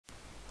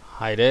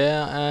Hi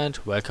there and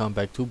welcome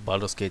back to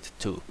Baldur's Gate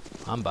 2.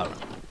 I'm Baron.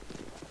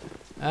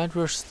 And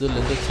we're still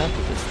in the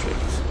temple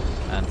district.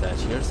 And that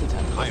here's the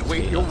temple. I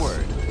await your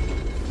word.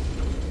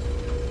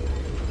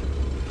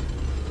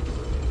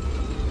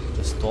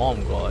 The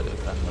Storm God,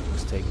 if I'm not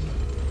mistaken.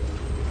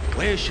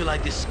 Where shall I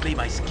display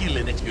my skill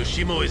in it if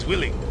Yoshimo is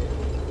willing?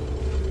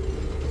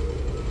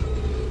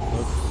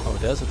 Look. Oh,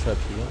 there's a trap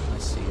here. I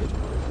see it.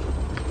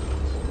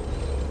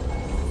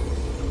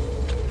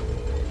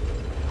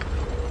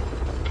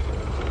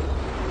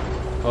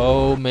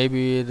 Oh,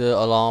 maybe the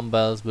alarm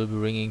bells will be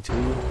ringing too.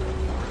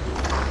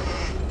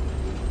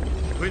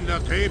 When the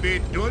day be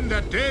done,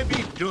 the day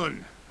be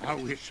done. I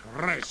wish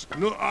rest,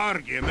 no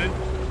argument.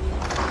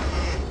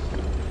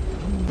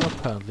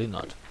 Apparently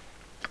not.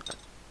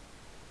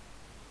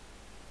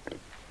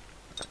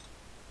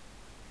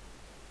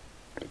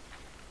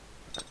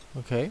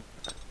 Okay,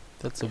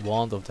 that's a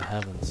wand of the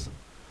heavens.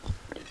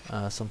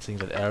 Something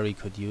that Ari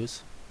could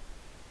use.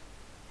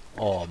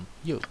 Or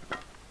you.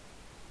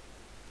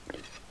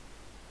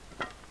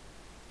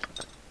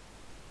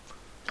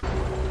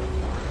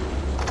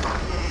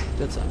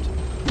 That's empty.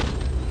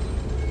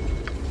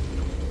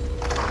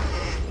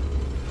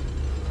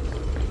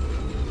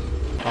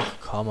 Oh,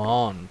 come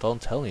on,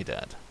 don't tell me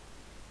that.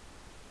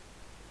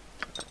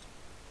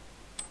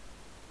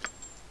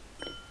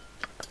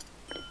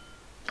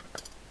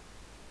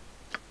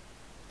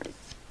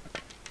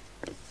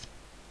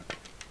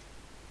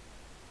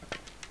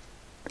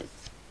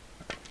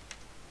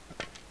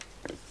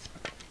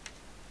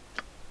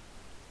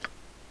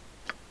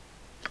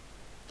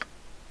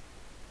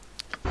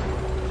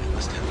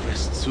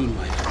 Soon,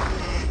 my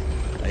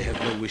friend. I have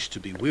no wish to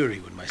be weary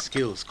when my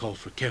skills call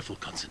for careful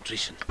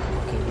concentration.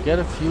 Okay, we get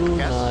a few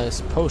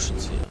nice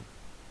potions here.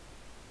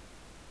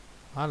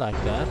 I like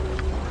that.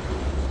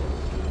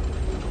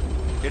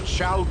 It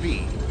shall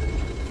be.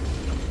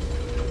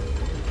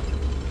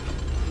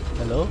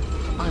 Hello?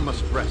 I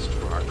must rest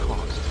for our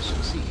cause to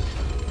succeed.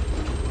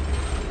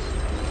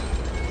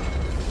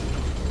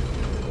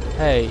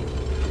 Hey,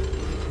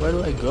 where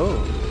do I go?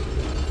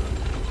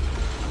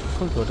 I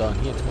could go down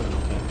here too.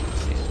 Okay,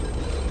 let's see.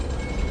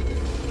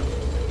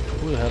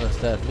 Who the hell is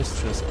that?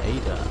 Mistress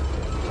Ada.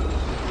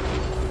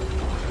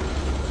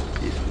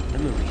 If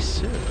memory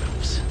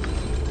serves.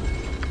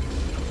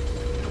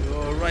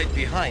 You're right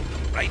behind me,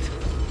 right?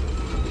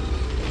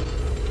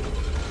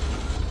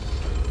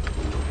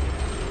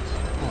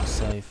 Oh,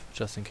 save,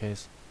 just in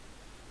case.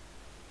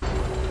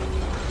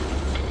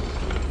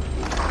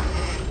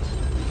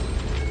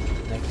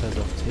 Necklace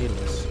of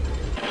Talos.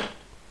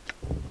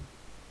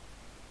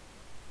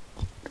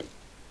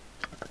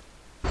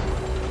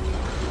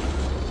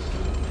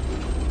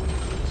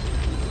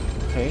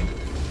 Okay.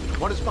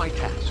 What is my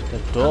task? The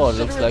door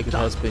Consider looks like it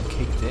done. has been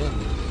kicked in.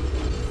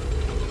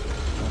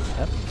 What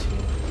happened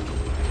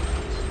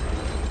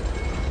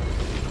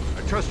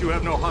here? I trust you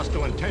have no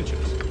hostile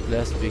intentions.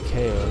 Blessed be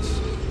chaos.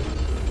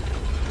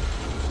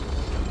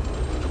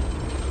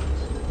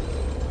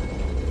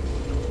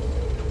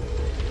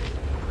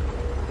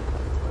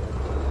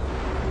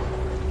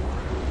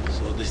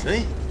 So this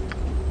way?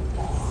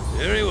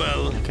 Very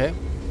well. Okay.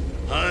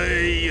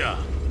 Hiya!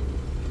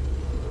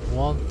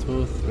 1,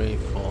 2, 3,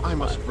 4. I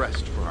must 5.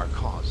 rest for our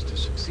cause to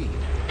succeed.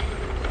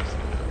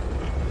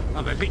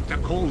 And I think to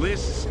call this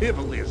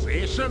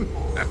civilization?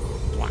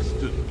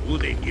 Blasted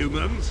bloody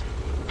humans.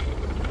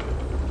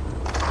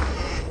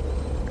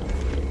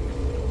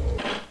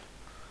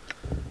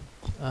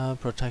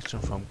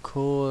 Protection from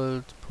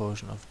cold,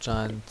 potion of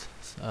giant,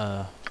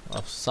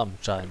 of some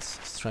giants'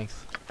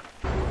 strength.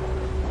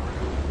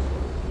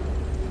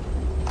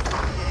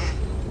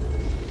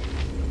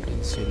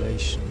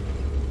 Insulation.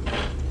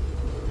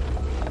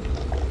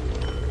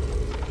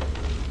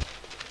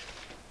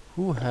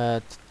 Who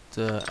had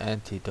the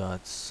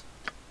antidotes?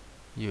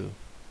 You.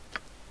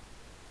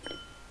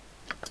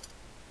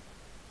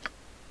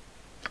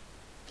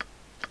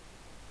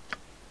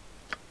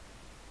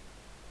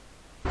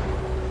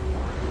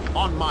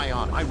 On my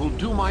honor, I will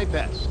do my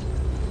best.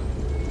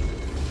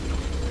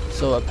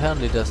 So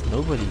apparently there's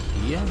nobody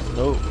here?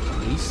 No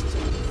priest?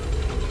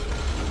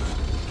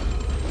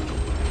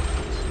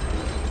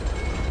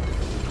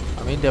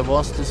 I mean, there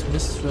was this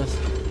Mistress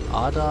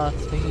Ada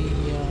thingy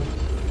here.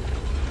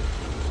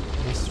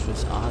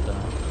 Mistress Ada.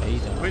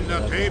 When the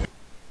whatever. day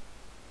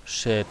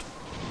Shit.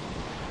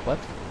 What?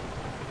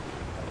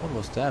 What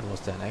was that? Was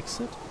there an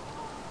exit?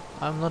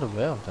 I'm not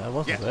aware of that. I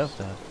wasn't aware of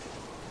that.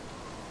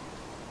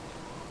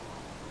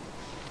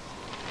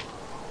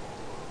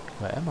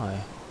 Where am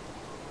I?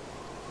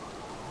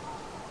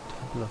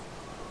 Temple of...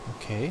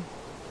 Okay.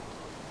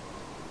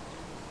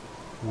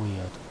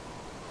 Weird.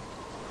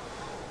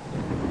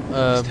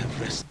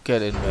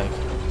 Get in back.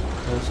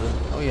 There's a...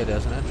 Oh yeah,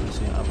 there's an entrance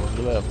here. I wasn't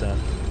aware of that.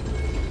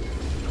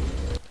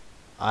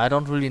 I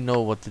don't really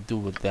know what to do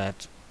with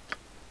that.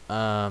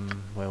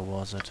 Where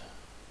was it?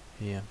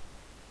 Here.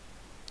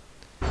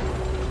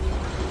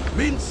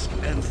 mince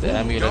and The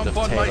amulet of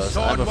Talos.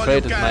 I'm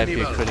afraid it might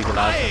be a critical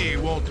item.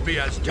 I won't be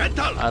as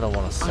gentle. I don't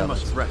want to I sell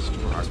must it. rest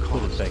for our Just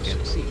put it cause back to in.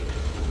 succeed.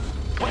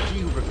 What do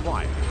you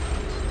require?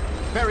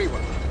 Very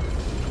well.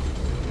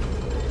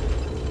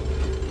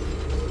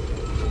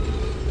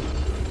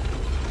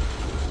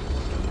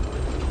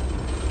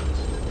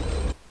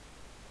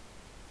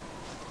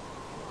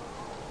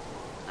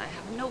 I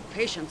have no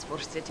patience for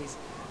cities.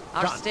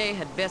 Our Done. stay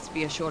had best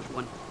be a short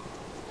one.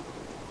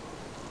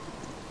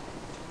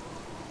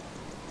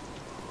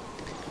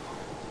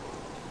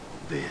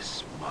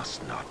 This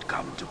must not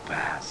come to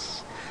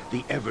pass.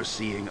 The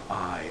ever-seeing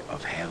eye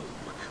of Helm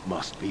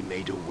must be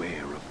made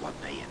aware of what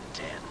they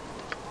intend.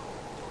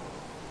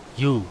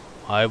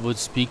 I would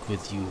speak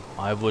with you.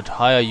 I would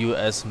hire you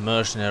as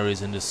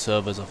mercenaries in the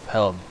service of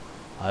Helm.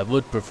 I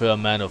would prefer a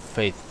man of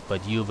faith,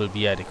 but you will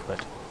be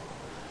adequate.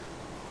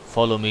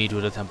 Follow me to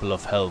the Temple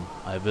of Helm.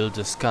 I will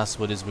discuss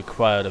what is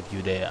required of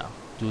you there.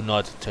 Do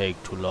not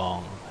take too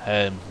long.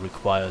 Helm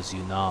requires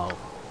you now.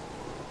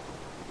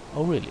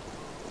 Oh, really?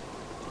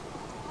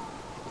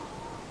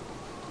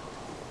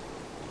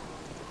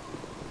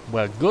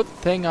 Well, good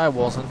thing I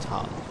was in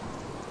town.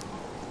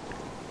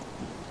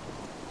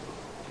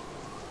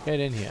 Get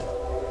in here.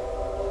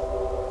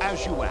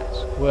 As you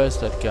ask. Where's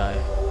that guy?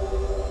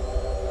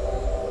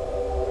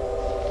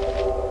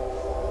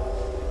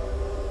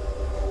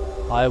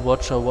 High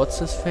Watcher, what's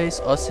his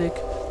face? Ossig?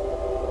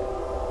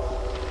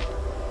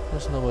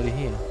 There's nobody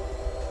here.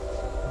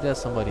 There's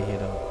somebody here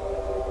though.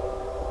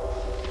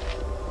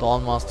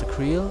 Dawnmaster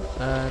Creel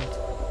and...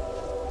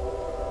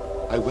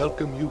 I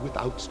welcome you with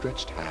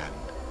outstretched hand.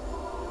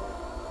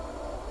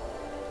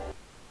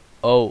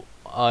 Oh,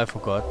 I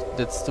forgot.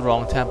 That's the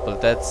wrong temple.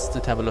 That's the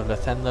Temple of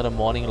Lathander, the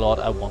Morning Lord.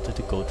 I wanted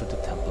to go to the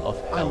Temple of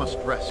Hell. I must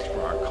rest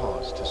for our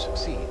cause to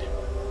succeed.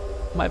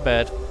 My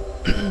bad.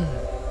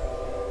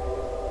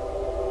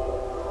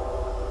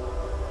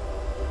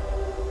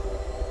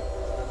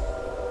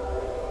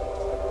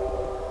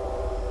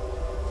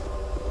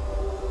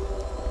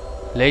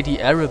 Lady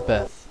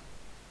Erebeth.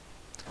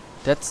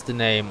 That's the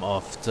name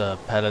of the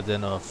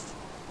Paladin of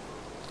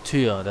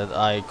Tyr that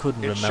I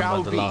couldn't It remember shall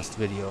in the be. last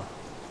video.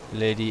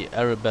 Lady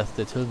Erebeth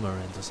the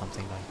Tilmarant or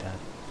something like that.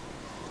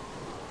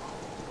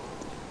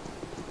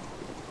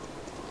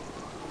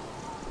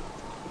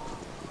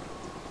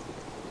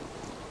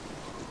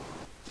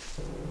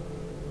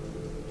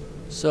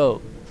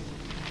 So,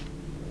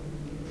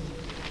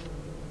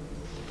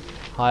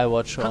 High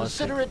Watcher,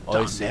 Consider it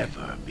done.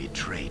 Never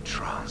betray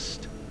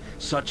trust.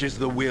 Such is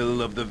the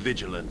will of the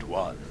Vigilant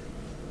One.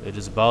 it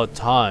is about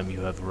time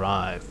you have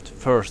arrived.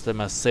 First, I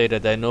must say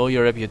that I know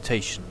your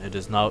reputation. It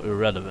is now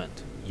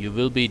irrelevant. You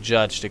will be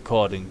judged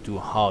according to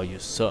how you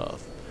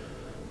serve.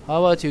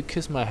 How about you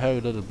kiss my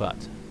hairy little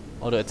butt?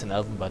 Although it's an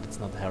elven butt, it's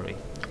not hairy.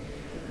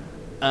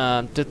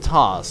 And the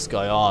task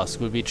I ask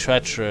will be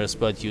treacherous,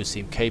 but you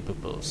seem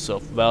capable.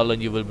 Serve well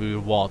and you will be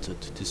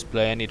rewarded.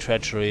 Display any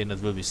treachery and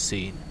it will be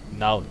seen.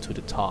 Now to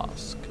the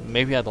task.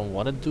 Maybe I don't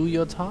want to do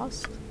your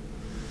task?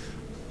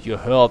 You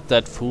heard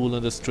that fool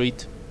in the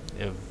street?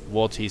 If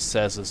what he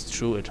says is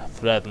true, it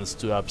threatens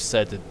to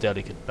upset the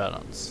delicate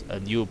balance. A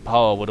new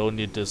power would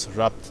only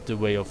disrupt the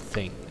way of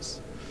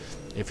things.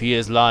 If he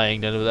is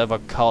lying, then whatever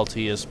cult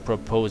he is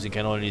proposing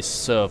can only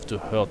serve to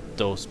hurt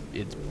those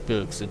it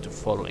bilks into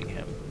following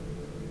him.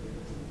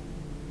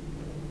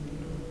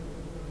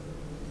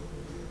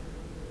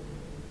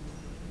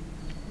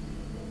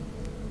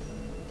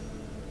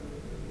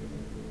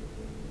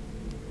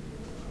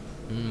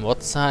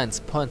 What signs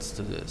points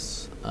to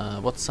this?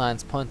 What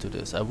signs point to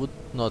this? I would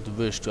not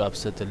wish to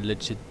upset the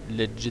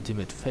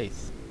legitimate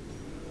faith.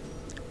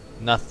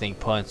 Nothing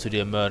points to the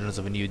emergence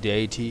of a new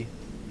deity.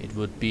 It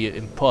would be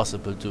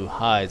impossible to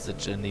hide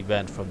such an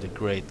event from the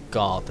great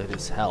god that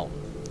is Helm.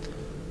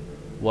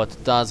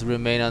 What does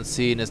remain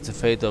unseen is the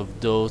fate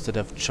of those that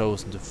have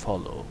chosen to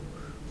follow.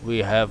 We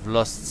have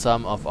lost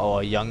some of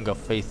our younger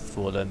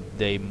faithful and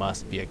they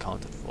must be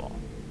accounted for.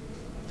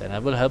 Then I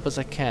will help as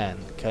I can.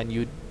 Can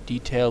you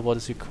detail what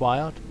is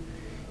required?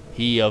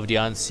 He of the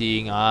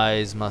unseeing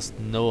eyes must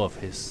know of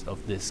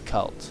this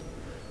cult.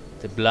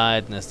 The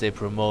blindness they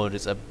promote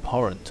is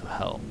abhorrent to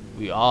Helm.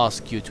 We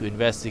ask you to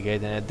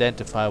investigate and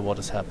identify what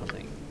is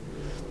happening.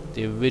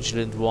 The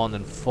Vigilant One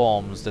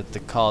informs that the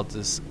cult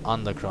is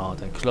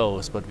underground and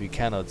close, but we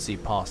cannot see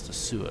past the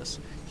sewers.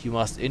 You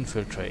must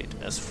infiltrate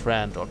as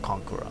friend or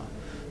conqueror.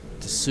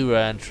 The sewer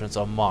entrance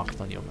are marked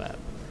on your map.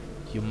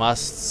 You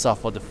must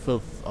suffer the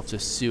filth of the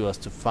sewers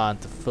to find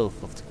the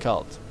filth of the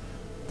cult.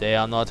 They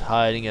are not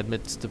hiding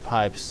amidst the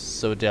pipes,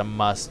 so there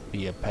must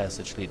be a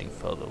passage leading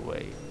further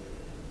away.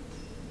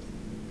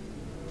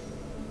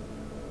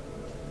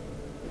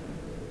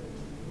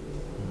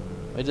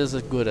 It is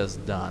as good as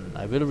done.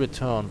 I will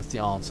return with the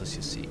answers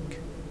you seek.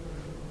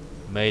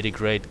 May the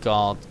great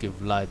God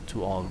give light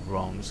to all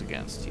wrongs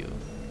against you.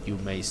 You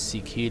may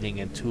seek healing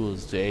and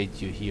tools to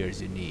aid you here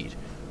as you need.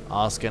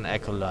 Ask an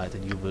acolyte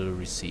and you will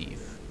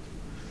receive.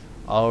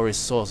 Our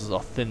resources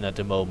are thin at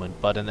the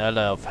moment, but an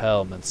ally of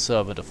Helm and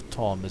servant of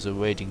Torm is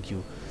awaiting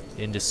you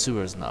in the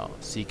sewers now.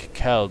 Seek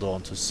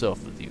Kaldorn to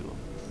serve with you.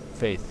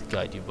 Faith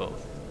guide you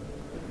both.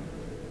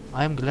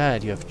 I am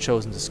glad you have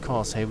chosen this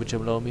course, hey, would you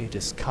allow me?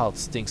 This cult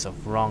stinks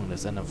of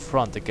wrongness and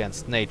affront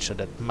against nature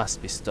that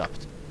must be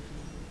stopped.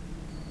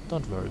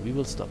 Don't worry, we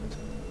will stop it.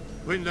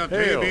 When the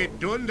Hail. day be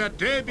done, the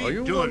day be Are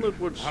you done. one that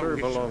would I serve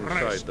wish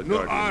alongside rest, the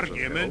no Guardians of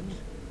argument.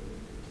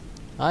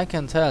 I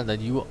can tell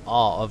that you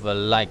are of a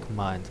like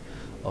mind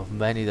of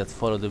many that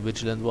follow the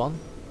Vigilant One.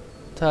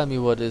 Tell me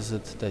what it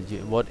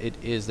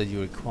is that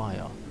you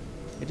require.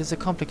 It is a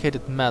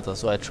complicated matter,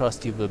 so I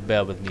trust you will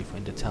bear with me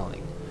in the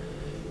telling.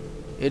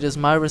 It is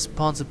my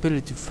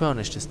responsibility to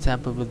furnish this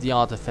temple with the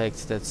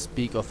artifacts that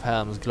speak of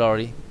Helm's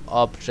glory,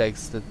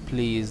 objects that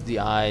please the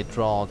eye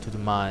draw to the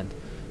mind,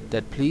 to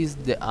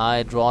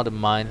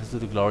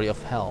the glory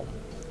of Helm.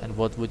 And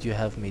what would you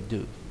have me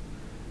do?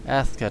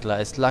 Athkatla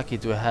is lucky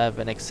to have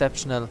an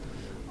exceptional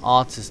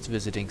artist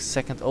visiting,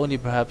 second only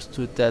perhaps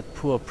to that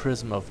poor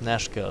prisoner of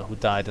Nashkel who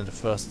died in the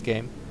first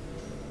game.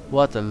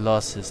 What a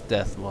loss his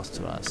death was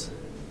to us.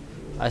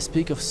 I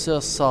speak of Sir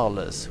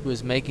Sarles, who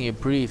is making a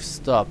brief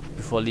stop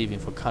before leaving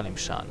for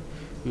Kalimshan.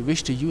 We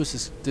wish to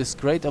use this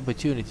great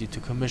opportunity to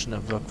commission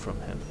a work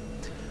from him.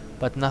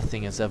 But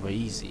nothing is ever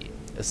easy.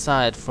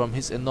 Aside from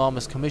his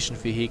enormous commission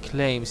fee, he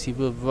claims he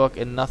will work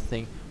in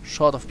nothing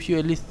short of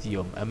pure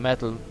lithium, a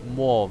metal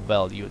more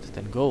valued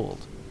than gold.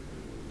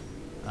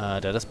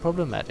 That is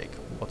problematic.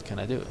 What can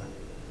I do?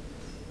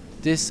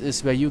 This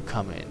is where you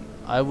come in.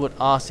 I would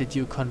ask that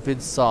you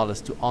convince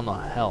Sarles to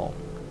honor Helm.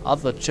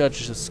 Other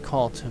churches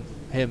court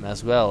him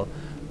as well,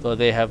 though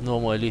they have no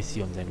more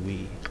lithium than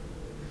we.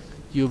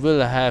 You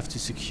will have to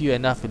secure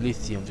enough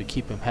lithium to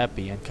keep him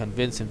happy and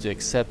convince him to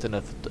accept an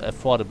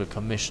affordable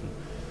commission.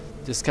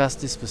 Discuss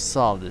this with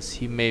Sarles.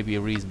 He may be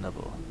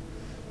reasonable.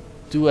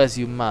 Do as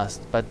you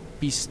must, but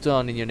be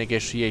stern in your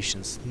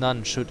negotiations.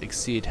 None should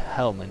exceed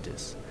Helm in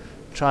this.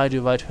 Try to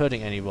avoid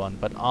hurting anyone,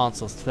 but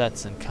answer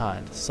threats in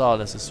kind.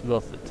 Sarles is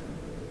worth it.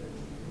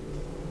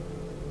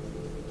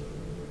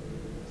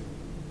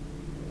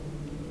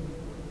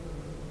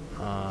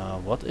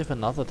 What if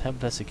another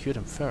temple has secured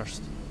him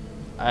first?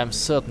 I am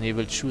certain he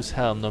will choose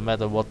Helm no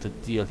matter what the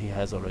deal he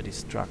has already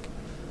struck.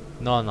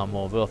 None are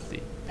more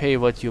worthy. Pay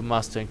what you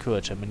must to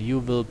encourage him, and you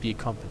will be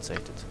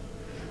compensated.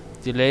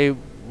 Delay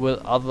will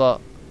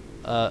allow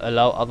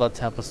other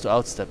temples to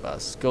outstep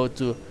us. Go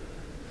to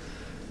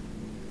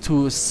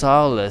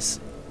Sarles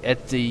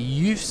at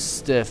the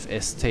Yuvstev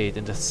estate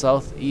in the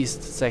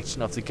southeast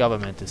section of the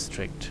government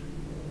district.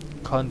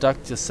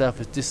 Conduct yourself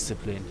with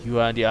discipline. You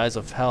are in the eyes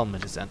of Helm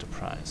in this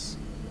enterprise.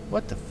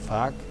 What the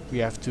fuck? We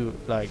have to,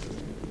 like,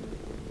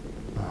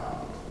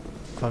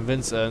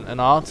 convince an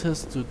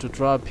artist to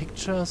draw a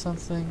picture or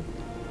something?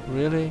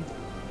 Really?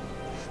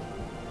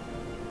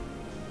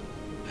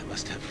 I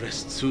must have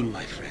rest soon,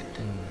 my friend.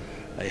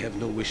 I have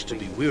no wish to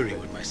be weary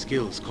when my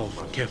skills call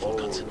for careful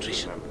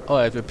concentration. Oh,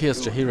 it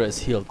appears Jahira is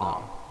healed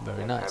now.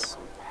 Very nice.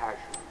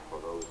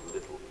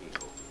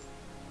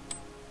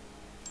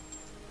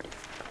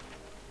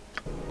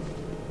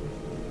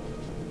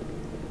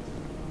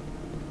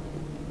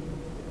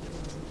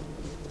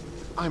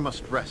 I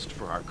must rest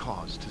for our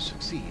cause to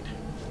succeed.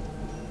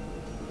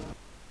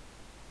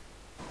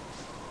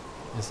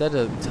 Is that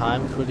a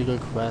time critical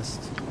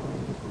quest?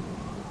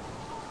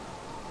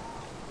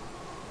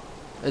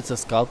 It's a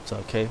sculptor,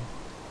 okay.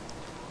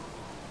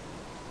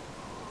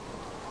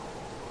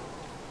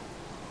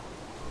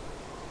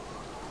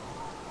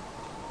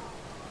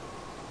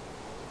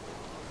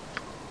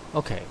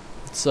 Okay,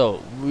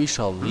 so we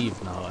shall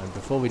leave now, and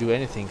before we do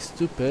anything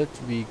stupid,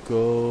 we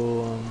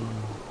go...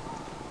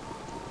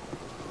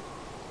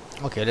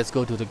 okay, let's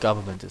go to the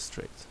government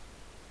district.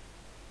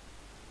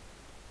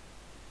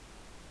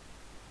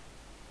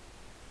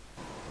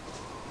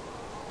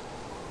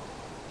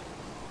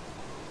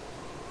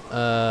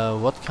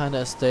 What kind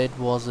of estate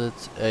was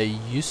it? A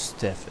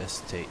Yuvstev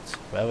estate,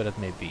 wherever that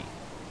may be.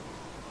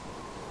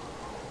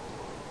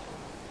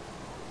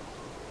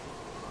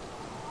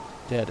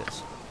 There it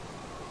is.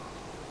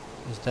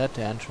 Is that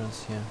the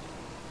entrance here?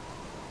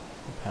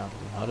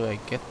 Apparently. How do I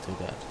get to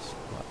that?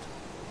 What?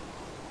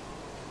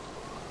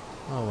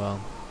 Oh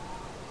well.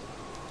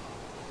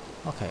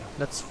 Okay,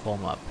 let's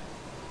form up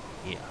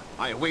here.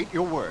 I await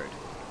your word.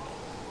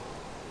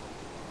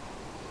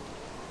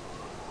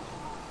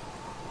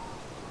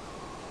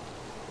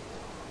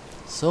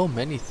 So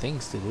many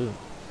things to do.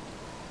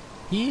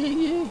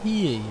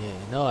 Here.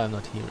 No, I'm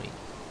not hearing.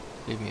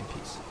 Leave me in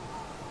peace.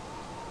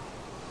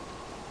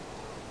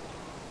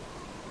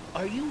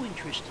 Are you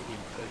interested in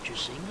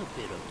purchasing a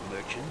bit of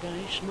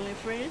merchandise, my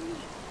friend?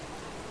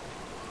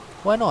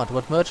 Why not?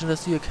 What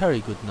merchandise do you carry,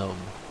 good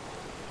gnome?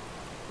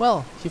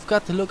 Well, you've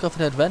got the look of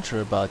an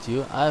adventurer about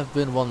you. I've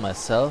been one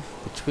myself,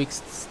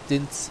 betwixt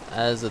stints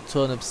as a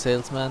turnip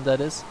salesman, that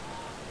is.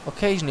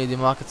 Occasionally the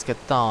markets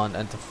get down,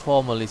 and the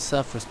formerly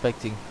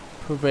self-respecting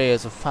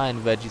purveyors of fine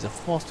veggies are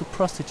forced to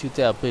prostitute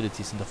their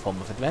abilities in the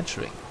form of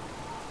adventuring.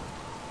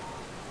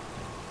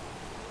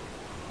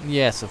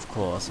 Yes, of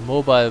course,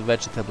 mobile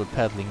vegetable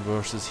peddling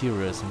versus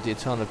heroism, the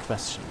eternal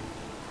question.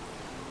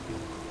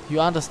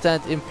 You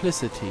understand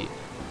implicitly.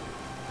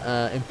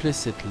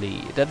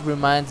 That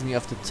reminds me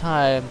of the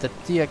time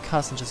that dear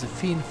cousin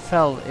Josephine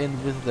fell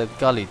in with that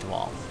gully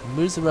dwarf.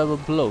 Miserable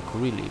bloke,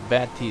 really.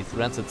 Bad teeth,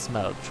 rancid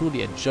smell,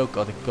 truly a joke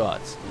of the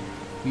gods.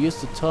 We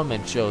used to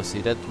torment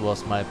Josie, that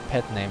was my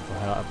pet name for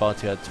her, about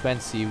her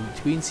teensy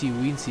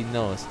weensy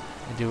nose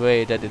and the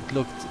way that it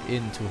looked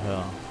into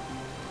her.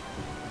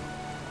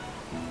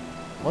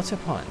 What's your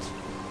point?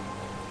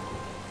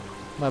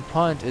 My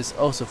point is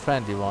also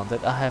friendly one,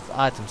 that I have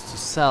items to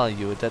sell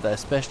you that are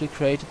specially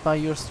created by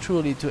yours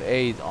truly to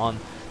aid on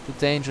the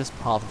dangerous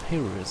path of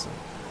heroism.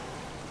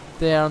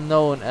 They are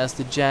known as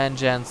the Jan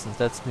Jansens,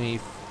 that's me,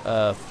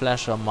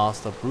 Flesher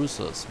Master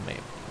Bruiser's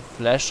mate.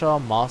 Flesher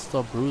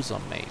Master Bruiser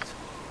mate.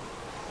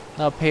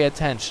 Now pay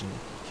attention.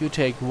 You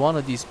take one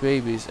of these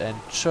babies and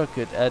chuck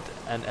it at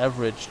an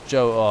average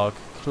Joe orc.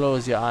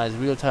 Close your eyes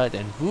real tight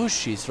and whoosh,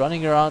 she's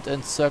running around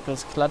in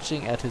circles,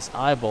 clutching at his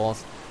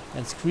eyeballs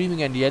and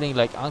screaming and yelling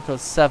like Uncle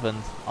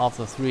Seventh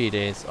after 3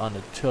 days on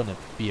a turnip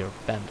beer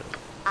bender.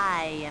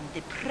 I am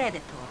the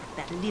predator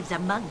that lives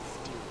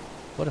amongst you.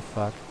 What the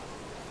fuck?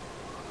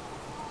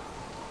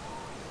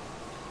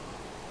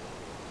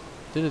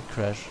 Did it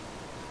crash?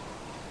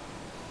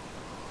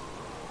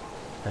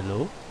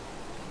 Hello?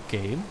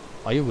 Game?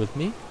 Are you with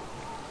me?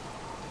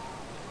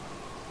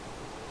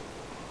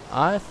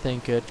 I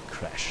think it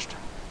crashed.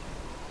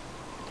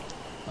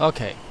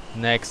 Okay,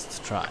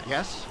 next try.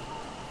 Yes,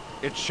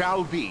 it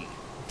shall be.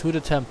 To the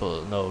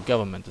temple, no,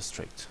 government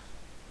district.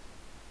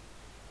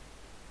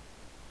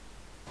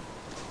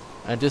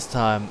 And this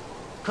time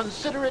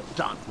Consider it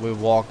done. we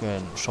walk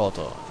in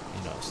shorter,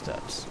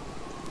 steps.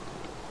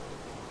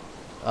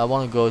 I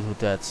want to go to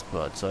that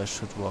spot, so I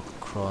should walk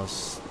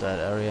across that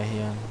area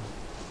here.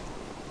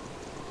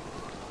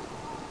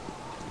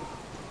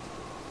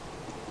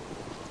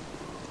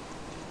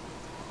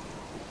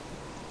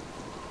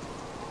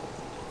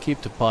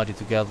 Keep the party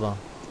together.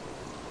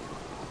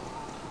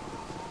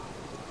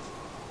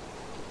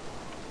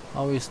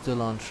 Are we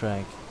still on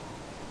track?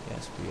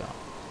 Yes, we are.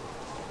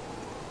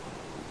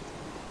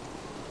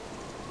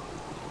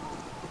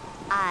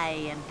 I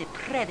am the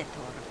predator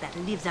that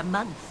lives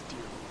amongst you.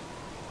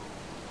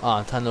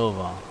 Ah,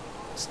 Tanova.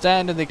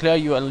 Stand and declare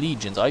your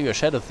allegiance. Are you a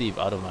shadow thief?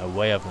 Out of my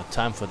way, I have no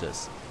time for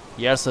this.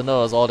 Yes or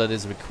no is all that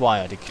is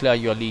required. Declare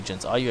your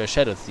allegiance. Are you a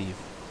shadow thief?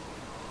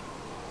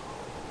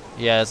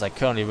 Yes, I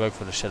currently work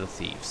for the Shadow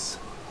Thieves.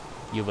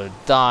 You will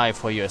die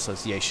for your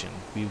association.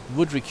 We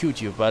would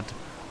recruit you, but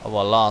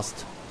our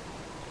last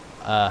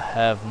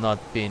have not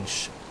been.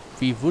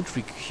 We would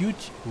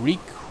recruit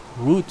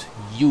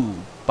you,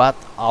 but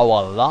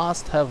our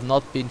last have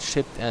not been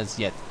shipped as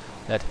yet.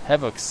 Let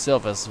Havoc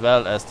serve as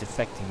well as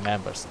defecting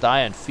members. Die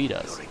and feed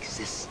us.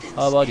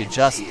 How about you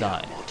just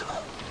die?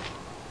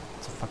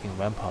 It's a fucking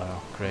vampire.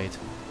 Great.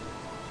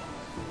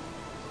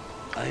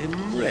 I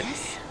am ready.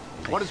 Yes,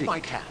 What is my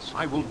task?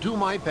 I will do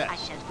my I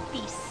best. shall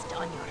feast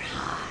on your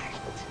heart.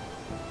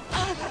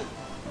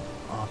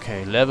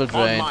 Okay, level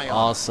drain. my honor.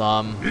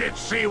 Awesome. Let's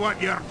see what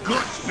your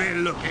guts be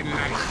looking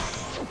like.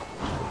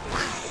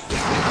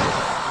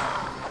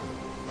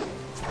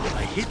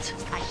 I hit.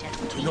 I shall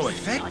feast no on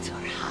effect? your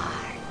heart.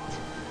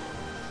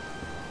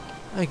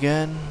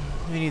 Again,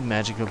 we need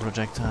magical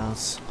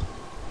projectiles.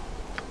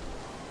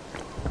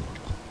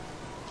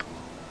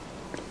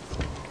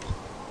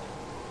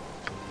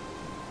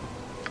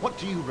 What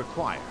do you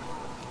require?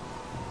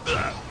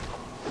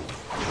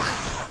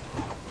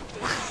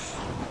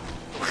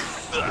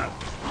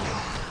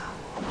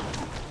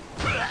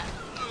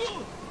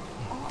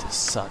 This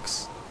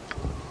sucks.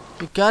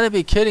 You gotta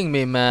be kidding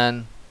me,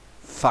 man.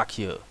 Fuck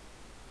you.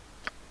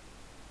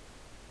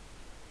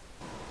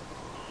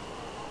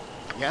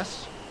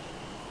 Yes,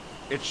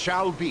 it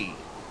shall be.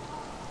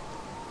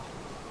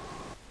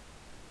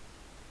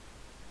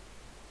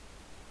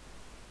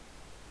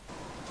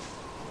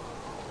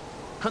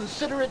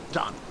 Consider it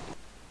done.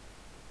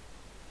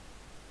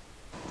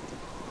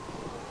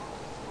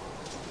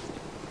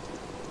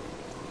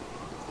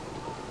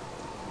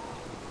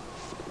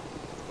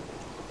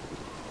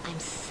 I'm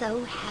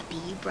so happy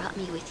you brought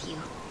me with you.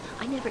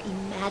 I never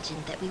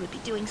imagined that we would be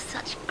doing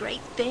such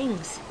great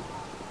things.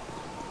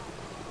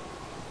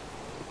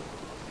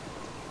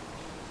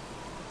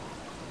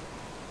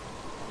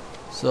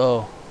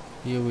 So,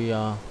 here we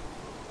are.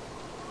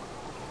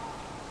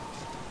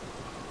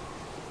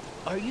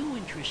 Are you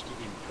interested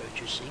in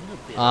purchasing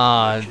a bit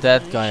Ah, of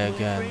that merchandise, guy my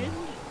again.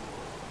 friend?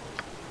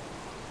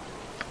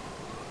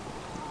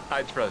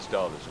 I trust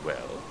all is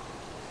well.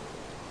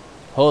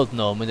 Hold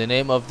gnome in the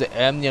name of the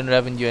Amnian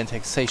Revenue and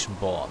Taxation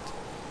Board.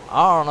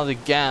 Are not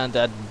again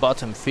that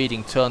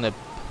bottom-feeding,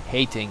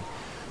 turnip-hating,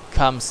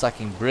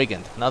 cum-sucking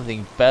brigand.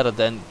 Nothing better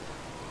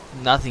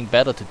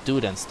to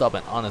do than stop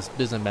an honest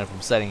businessman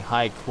from selling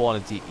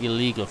high-quality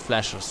illegal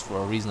flashers for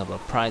a reasonable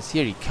price.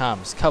 Here he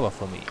comes. Cover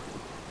for me.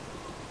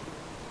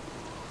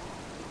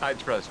 I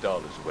trust all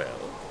is well.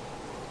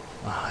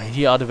 Ah,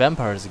 here are the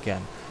vampires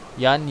again.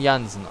 Jan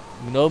Jansen,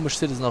 gnomish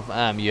citizen of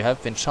Am, you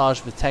have been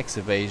charged with tax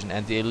evasion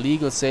and the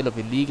illegal sale of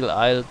illegal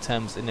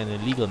items in an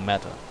illegal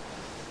matter.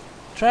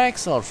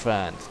 Trax, old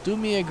friend, you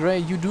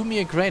do me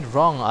a great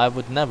wrong. I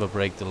would never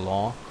break the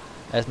law.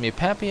 As me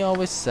pappy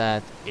always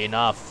said,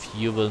 enough,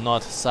 you will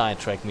not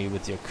sidetrack me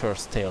with your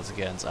cursed tales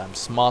again. I'm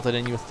smarter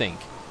than you think.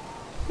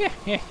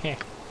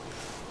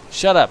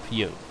 Shut up,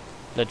 you.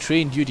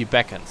 Latrine duty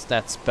beckons.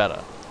 That's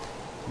better.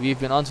 We've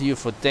been onto you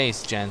for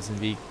days, Jansen.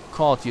 We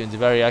caught you in the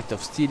very act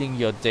of stealing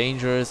your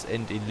dangerous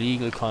and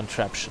illegal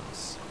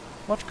contraptions.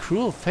 What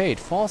cruel fate,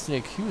 falsely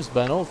accused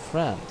by an old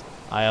friend.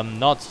 I am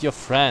not your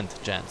friend,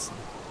 Jansen.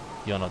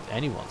 You're not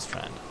anyone's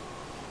friend.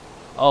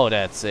 Oh,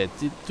 that's it.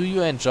 Do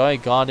you enjoy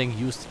guarding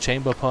used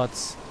chamber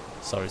pots?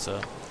 Sorry,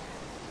 sir.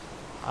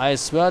 I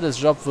swear this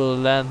job will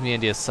land me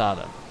in the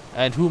asylum.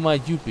 And who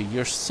might you be?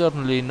 You're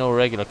certainly no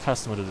regular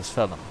customer to this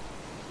felon.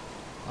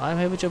 I'm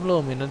Hayward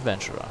Jablomi, an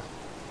adventurer.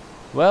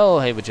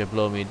 Well, Hayward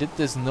Jablomi, did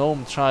this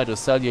gnome try to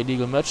sell you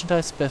illegal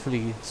merchandise,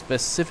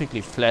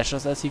 specifically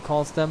flashers, as he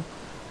calls them?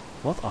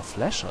 What are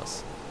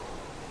flashers?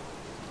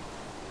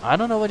 I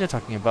don't know what you're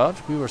talking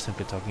about. We were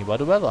simply talking about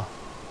the weather.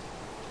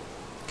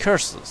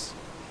 Curses.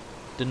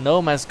 The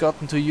gnome has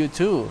gotten to you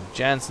too.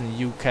 Jansen,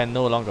 you can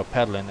no longer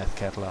paddle in that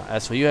Kettler.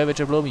 As for you, Hayward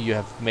Jablomi, you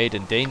have made a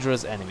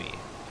dangerous enemy.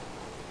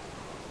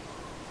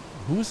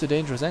 Who's the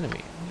dangerous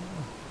enemy?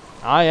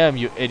 I am,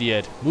 you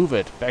idiot. Move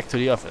it. Back to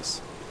the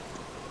office.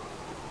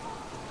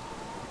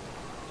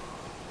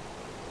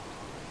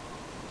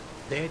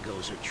 There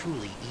goes a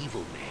truly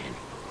evil man.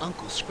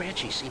 Uncle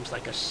Scratchy seems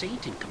like a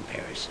saint in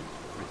comparison.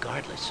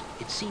 Regardless,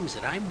 it seems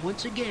that I'm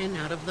once again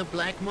out of the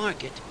black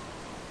market.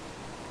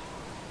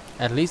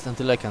 At least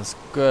until I can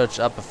scourge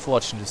up a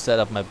fortune to set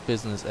up my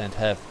business and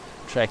have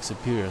track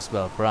superiors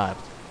well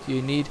bribed. Do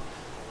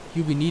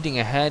you be needing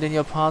a hand in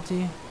your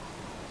party?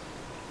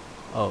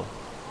 Oh.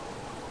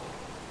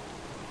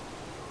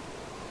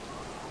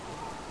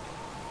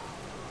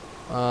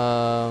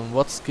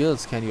 What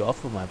skills can you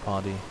offer my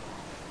party?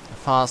 A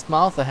fast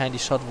mouth, a handy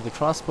shot with a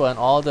crossbow, and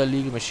all the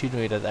illegal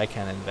machinery that I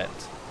can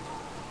invent.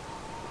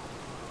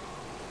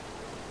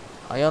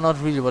 You're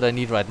not really what I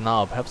need right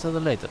now, perhaps at a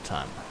later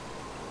time.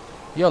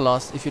 You're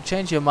lost. If you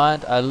change your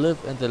mind, I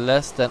live in the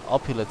less than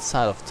opulent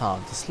side of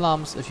town, the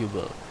slums, if you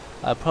will.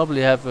 I'll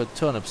probably have a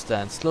turnip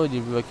stand, slowly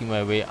working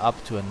my way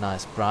up to a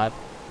nice bribe.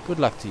 Good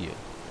luck to you.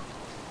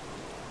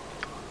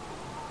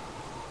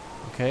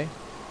 Okay.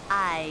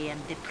 I am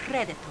the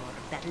predator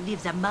that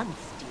lives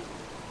amongst you.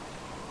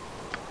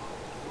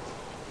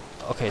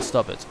 Okay,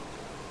 stop it.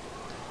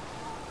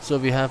 So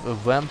we have a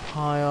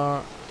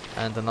vampire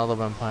and another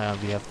vampire.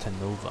 We have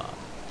Tenova.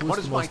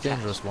 Who's the most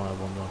dangerous one, I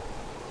wonder?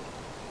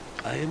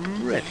 I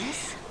am ready,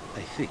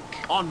 I think.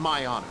 On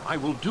my honor, I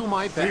will do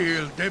my best.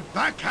 Feel the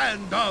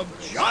backhand of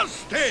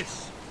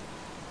justice!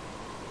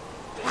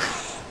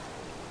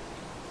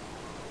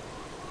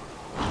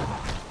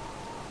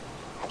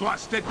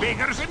 Twisted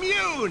Baker's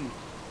immune!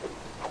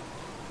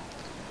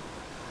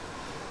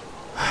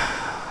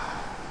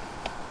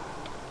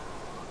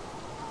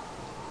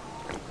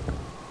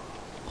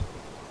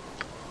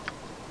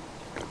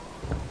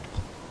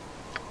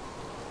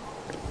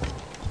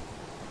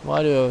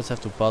 Why do I always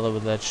have to bother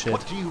with that shit?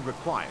 What do you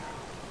require?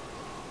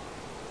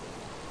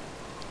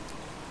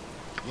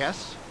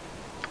 Yes?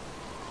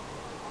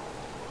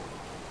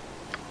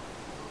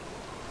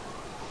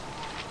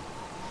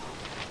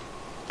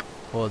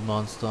 Old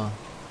monster.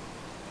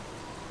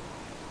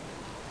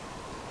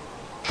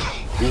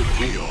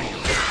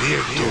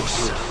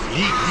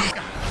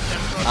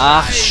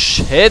 Ah,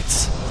 shit!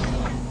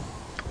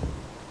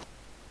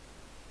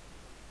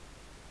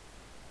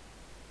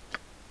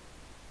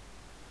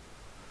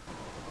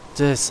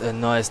 This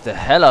annoys the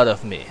hell out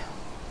of me.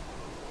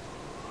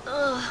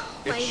 Ugh,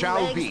 It my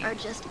shall legs be. are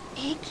just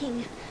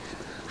aching.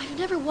 I've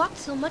never walked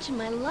so much in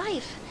my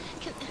life.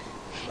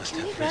 Must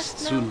Can we have rest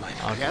rest now? soon, my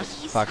friend. Okay,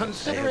 Yes? fuck it. I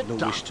Consider have it no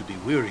done. wish to be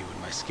weary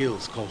when my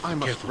skills call for I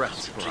must careful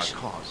rest for our concentration.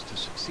 cause to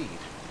succeed.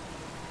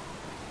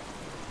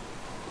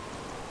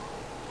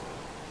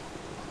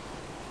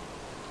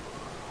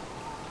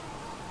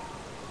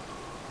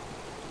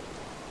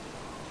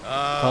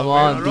 Come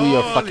on, do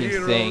your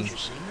fucking thing.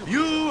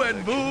 You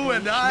and Boo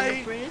and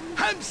I,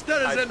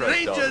 hamsters I and trust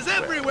rangers all is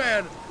well.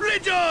 everywhere,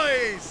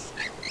 rejoice!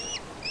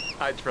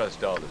 I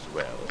trust all is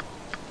well.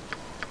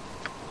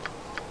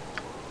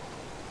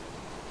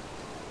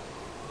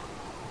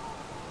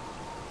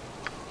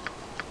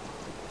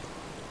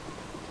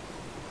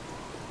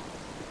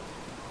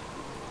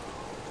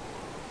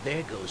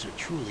 There goes a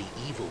truly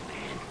evil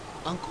man.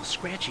 Uncle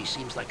Scratchy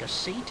seems like a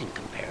saint in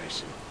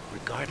comparison.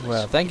 Regardless,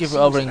 Well, thank you it for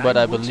seems offering, that but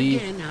I'm I once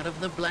believe- again out of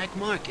the black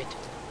market.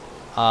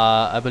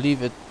 I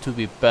believe it to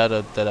be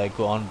better that I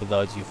go on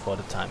without you for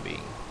the time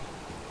being.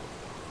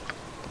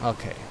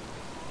 Okay.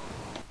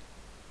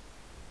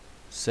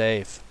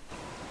 Save.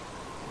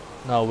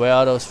 Now, where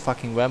are those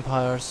fucking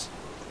vampires?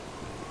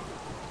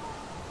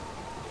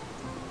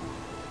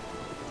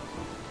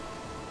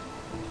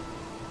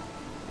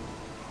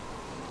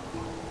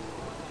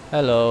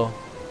 Hello.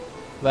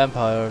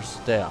 Vampires.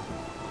 There.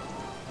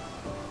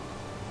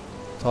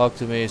 Talk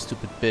to me,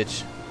 stupid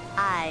bitch.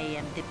 I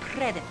am the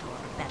predator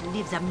that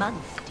lives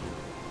amongst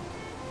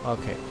you.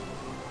 Okay.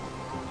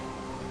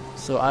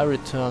 So I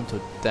return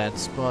to that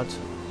spot.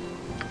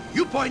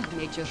 You point,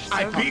 Nature's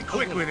I servant be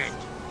quick with it.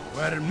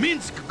 Where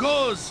Minsk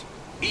goes,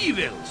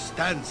 evil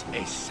stands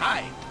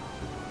aside.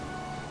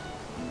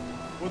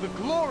 For the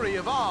glory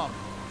of Av!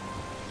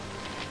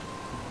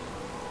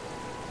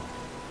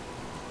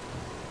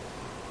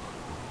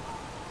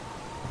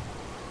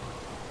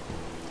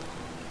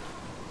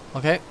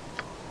 Okay.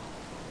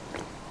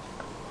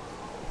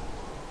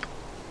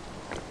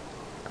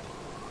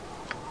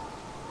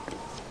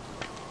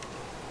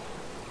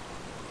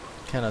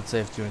 Cannot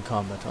save during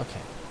combat. Okay.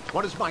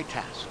 What is my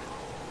task?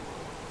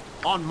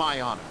 On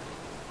my honor.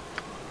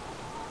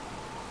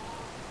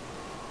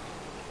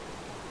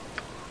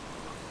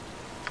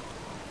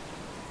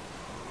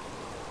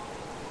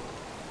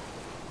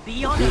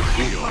 Be on it,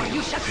 or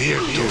you shall see.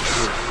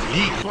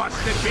 What's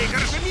the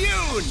beggar's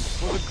immune?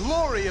 For the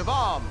glory of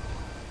Am.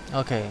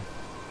 Okay.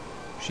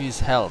 She's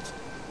held.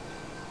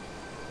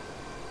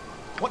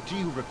 What do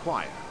you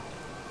require?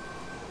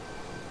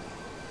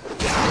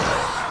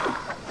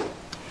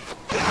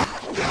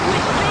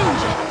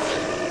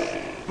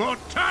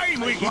 About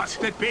time we got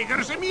the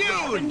beggar's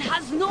immune!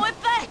 Has no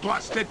effect.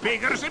 What's the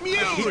beggar's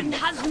immune?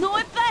 Has no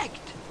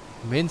effect.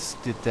 Mince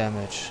did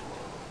damage,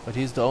 but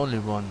he's the only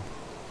one.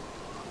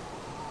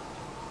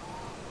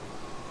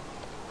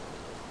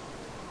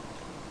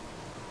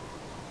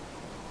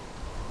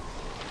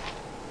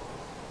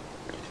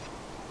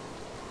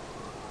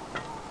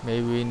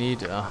 Maybe we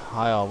need a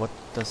higher. What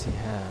does he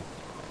have?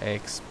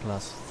 X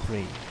plus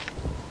 3.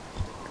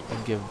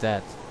 And give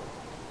that.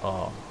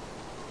 Oh.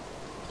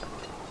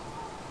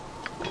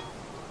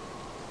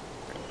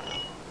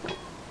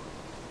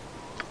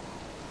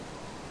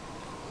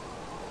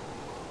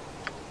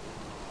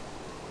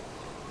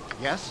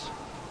 Yes?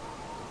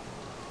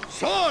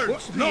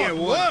 Swords, not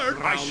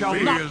word! I shall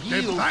not Feel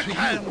the yield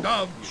backhand to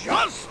of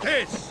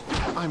justice!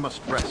 I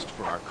must rest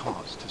for our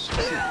cause to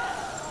succeed.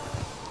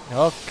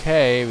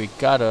 Okay, we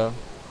got her.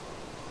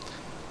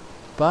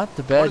 But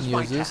the bad is my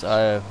news is task?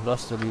 I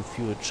lost a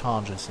few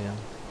charges here.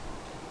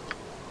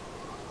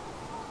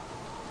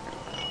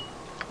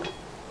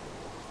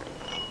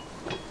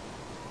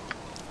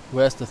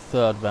 Where's the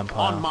third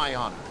vampire? On my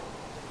honor.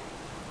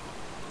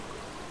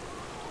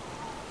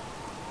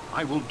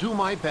 I will do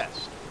my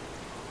best.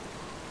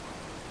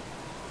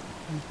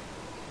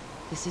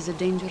 This is a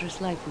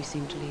dangerous life we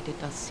seem to lead, it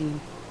does seem.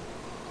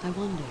 I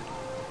wonder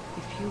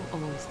if you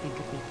always think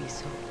it will be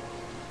so.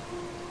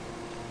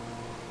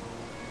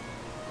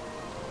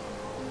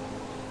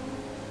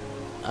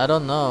 I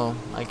don't know.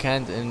 I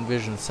can't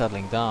envision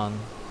settling down.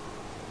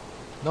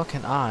 Nor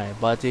can I,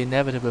 but the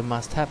inevitable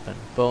must happen.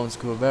 Bones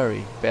grow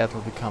weary,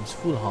 battle becomes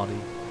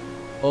foolhardy.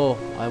 Oh,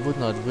 I would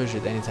not wish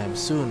it anytime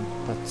soon,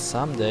 but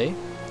someday.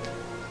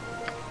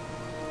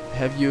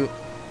 Have you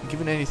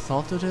given any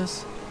thought to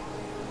this?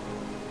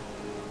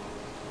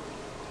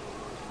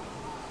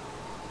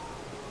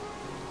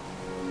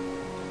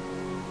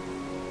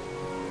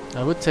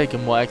 I would take a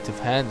more active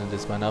hand in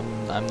this one.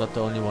 I'm not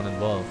the only one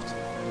involved.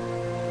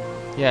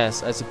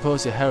 Yes, I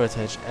suppose your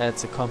heritage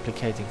adds a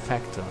complicating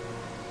factor.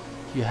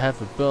 You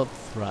have a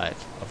birthright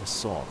of a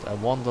sort. I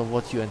wonder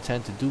what you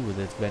intend to do with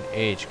it when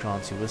age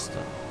grants you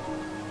wisdom.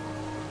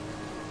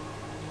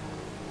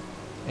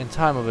 In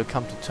time I will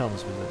come to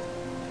terms with it.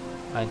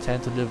 I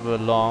intend to live a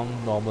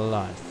long, normal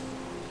life.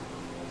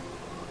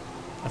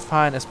 A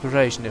fine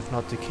aspiration, if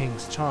not the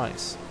king's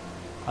choice.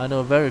 I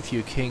know very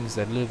few kings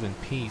that live in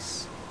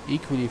peace.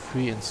 Equally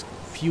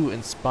few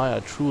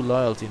inspire true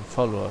loyalty in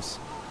followers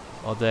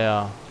or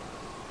their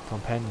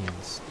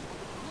companions.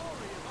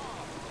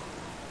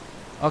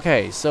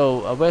 Okay,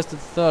 so where's the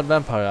third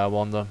vampire, I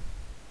wonder?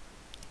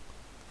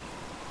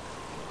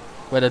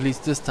 Well, at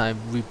least this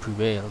time we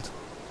prevailed.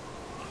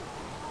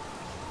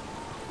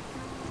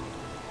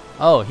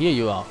 Oh, here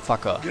you are,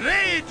 fucker.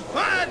 Great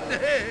fun!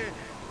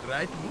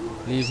 Right?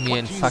 Leave me What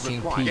in do you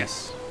fucking require?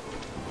 peace.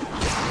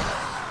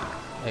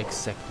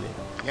 Exactly.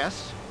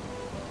 Yes?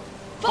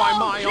 By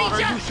my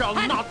honor, you shall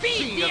not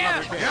see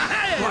another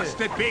day. What's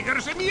the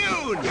beggar's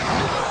immune?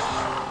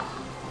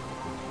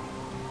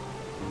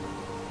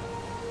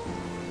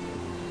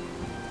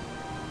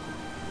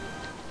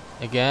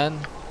 Again.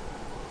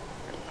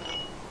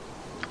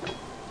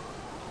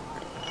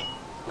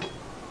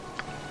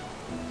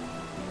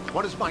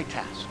 What is my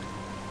task?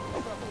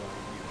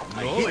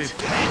 No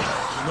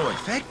effect. No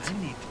effect? I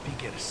need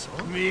bigger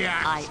sword. Me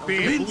axe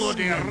be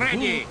bloody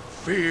ready.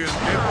 Feel the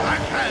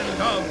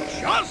backhand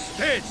of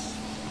justice.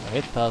 I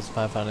hit past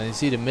 500. You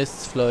see the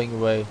mists flowing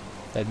away.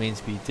 That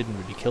means we didn't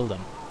really kill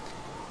them.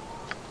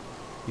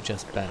 We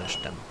just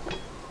banished them.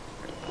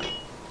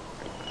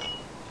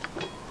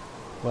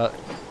 Well,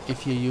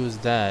 if you use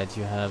that,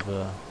 you have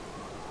a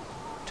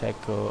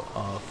taco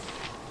of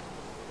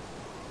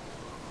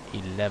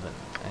 11.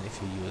 And if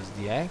you use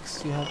the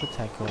axe, you have a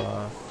taco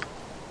of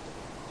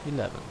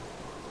 11.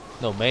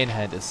 No, main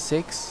hand is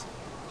 6.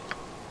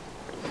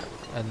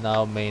 And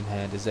now main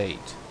hand is 8.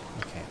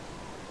 Okay.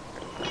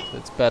 So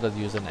it's better to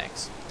use an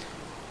axe.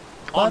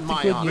 But the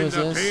good news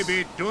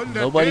is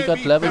nobody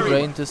got level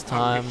drained this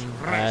time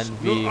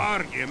and we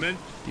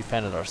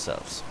defended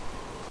ourselves.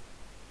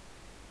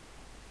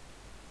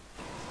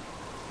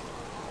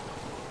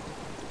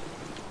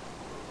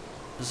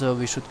 So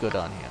we should go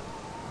down here.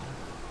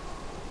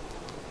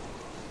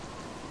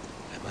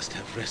 I must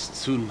have rest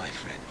soon, my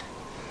friend.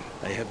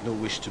 I have no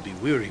wish to be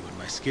weary when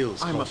my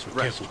skills I call must for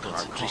rest careful for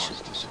our concentration.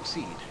 cause to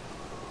succeed.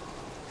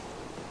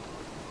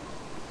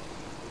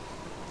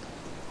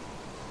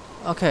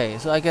 Okay,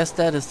 so I guess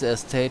that is the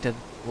estate that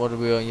what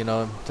we are, you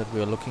know, that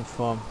we are looking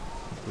for.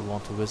 That we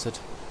want to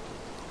visit.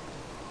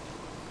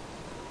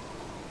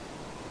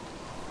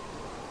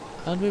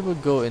 And we will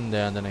go in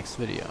there in the next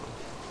video.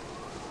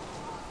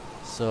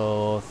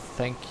 So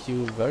thank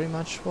you very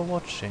much for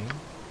watching,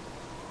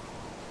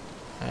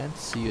 and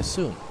see you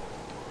soon.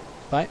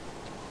 Bye.